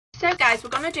So guys, we're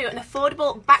going to do an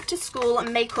affordable back to school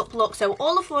makeup look. So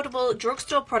all affordable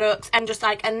drugstore products and just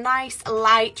like a nice,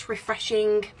 light,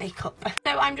 refreshing makeup.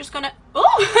 So I'm just going to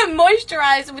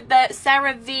moisturise with the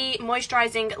CeraVe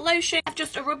moisturising lotion. I've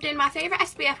just rubbed in my favourite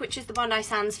SPF, which is the Bondi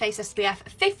Sands Face SPF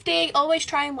 50. Always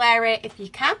try and wear it if you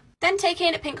can. Then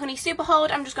taking Pink Honey Super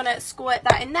Hold, I'm just going to squirt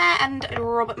that in there and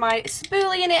rub my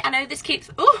spoolie in it. I know this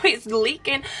keeps, oh, it's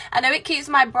leaking. I know it keeps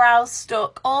my brows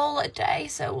stuck all day,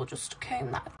 so we'll just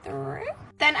comb that through.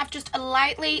 Then I've just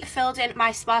lightly filled in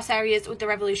my sparse areas with the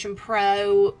Revolution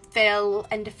Pro Fill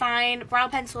and Define brow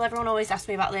pencil. Everyone always asks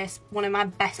me about this. One of my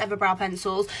best ever brow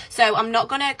pencils. So I'm not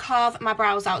going to carve my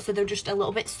brows out so they're just a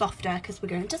little bit softer because we're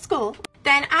going to school.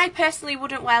 Then I personally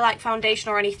wouldn't wear like foundation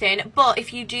or anything, but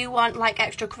if you do want like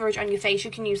extra coverage on your face,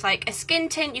 you can use like a skin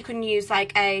tint, you can use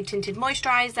like a tinted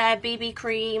moisturiser, BB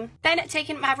cream. Then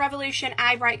taking my Revolution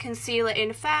Eye Bright Concealer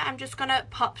in Fair, I'm just gonna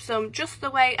pop some just the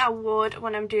way I would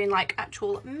when I'm doing like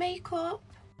actual makeup.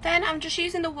 Then I'm just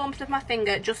using the warmth of my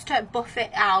finger just to buff it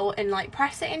out and like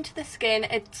press it into the skin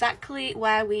exactly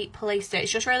where we placed it.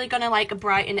 It's just really gonna like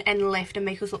brighten and lift and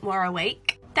make us look more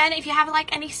awake. Then if you have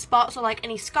like any spots or like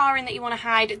any scarring that you want to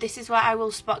hide, this is where I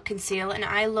will spot conceal, and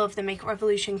I love the Makeup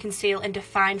Revolution Conceal and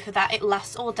Define for that. It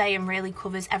lasts all day and really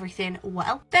covers everything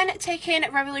well. Then taking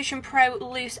Revolution Pro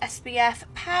Loose SPF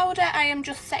powder, I am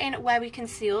just setting where we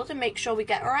concealed and make sure we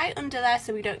get right under there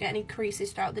so we don't get any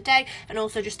creases throughout the day, and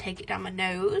also just take it down my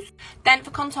nose. Then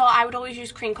for contour, I would always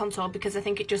use cream contour because I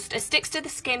think it sticks to the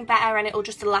skin better and it will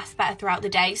just last better throughout the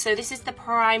day. So this is the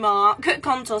Primark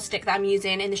contour stick that I'm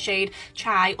using in the shade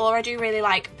Chai. Or I do really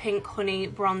like Pink Honey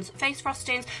Bronze Face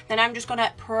Frostings. Then I'm just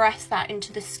gonna press that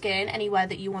into the skin anywhere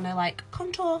that you want to like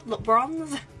contour, look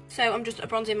bronze. So I'm just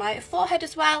bronzing my forehead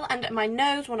as well and my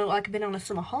nose, want to look like I've been on a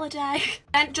summer holiday.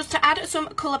 Then just to add some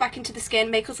colour back into the skin,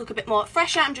 make us look a bit more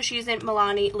fresher, I'm just using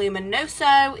Milani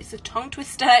Luminoso. It's a tongue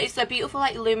twister. It's a beautiful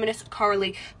like luminous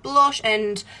corally blush,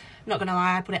 and not gonna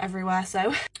lie, I put it everywhere,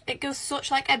 so it gives such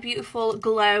like a beautiful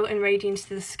glow and radiance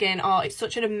to the skin. Oh, it's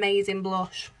such an amazing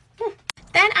blush.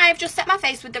 Then I've just set my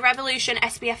face with the Revolution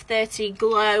SPF 30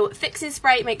 Glow Fixing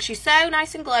Spray. It makes you so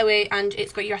nice and glowy, and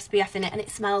it's got your SPF in it, and it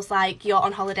smells like you're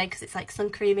on holiday because it's like sun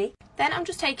creamy. Then I'm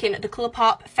just taking the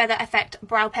Colourpop Feather Effect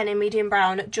Brow Pen in medium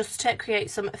brown just to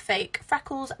create some fake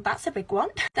freckles. That's a big one.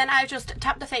 Then I've just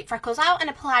tapped the fake freckles out and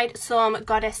applied some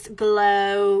Goddess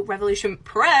Glow Revolution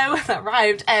Pro, that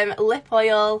rhymed, lip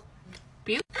oil.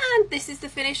 Beauty. And this is the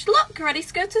finished look, ready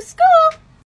to go to school.